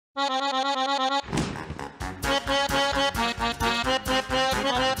Oh,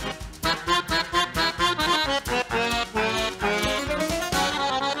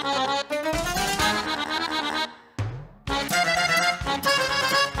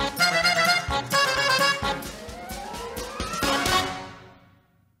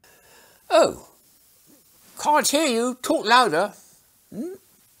 can't hear you. Talk louder. No,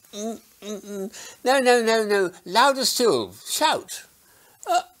 louder still. Shout.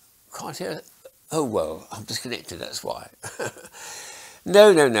 Can't hear. Oh, well, I'm disconnected, that's why.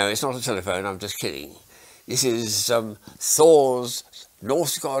 No, it's not a telephone, I'm just kidding. This is Thor's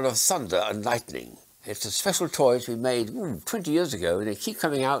Norse god of thunder and lightning. It's a special toy we made 20 years ago, and they keep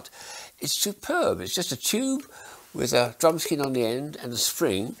coming out. It's superb. It's just a tube with a drumskin on the end and a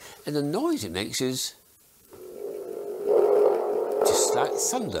spring, and the noise it makes is just like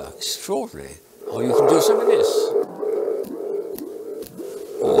thunder. Extraordinary. Or you can do some of this.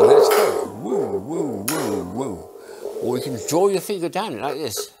 Oh, let's go. Woo, woo, woo, woo. Or you can draw your finger down it like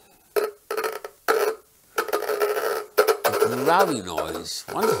this. A growling noise.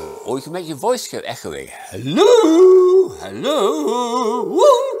 Wonderful. Or you can make your voice go echoing. Hello, hello,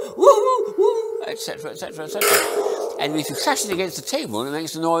 woo, woo, woo, etc., etc., etc. And if you clash it against the table, it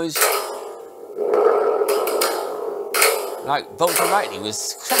makes a noise like bolts of lightning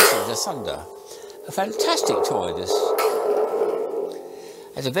with crashing the thunder. A fantastic toy, this.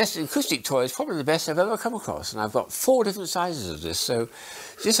 And the best acoustic toy is probably the best I've ever come across, and I've got 4 different sizes of this, so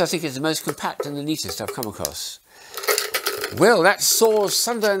this I think is the most compact and the neatest I've come across. Well, that's Thor's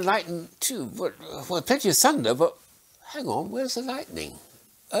thunder and lightning too. Well, plenty of thunder, but hang on, where's the lightning?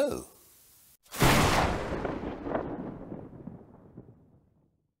 Oh.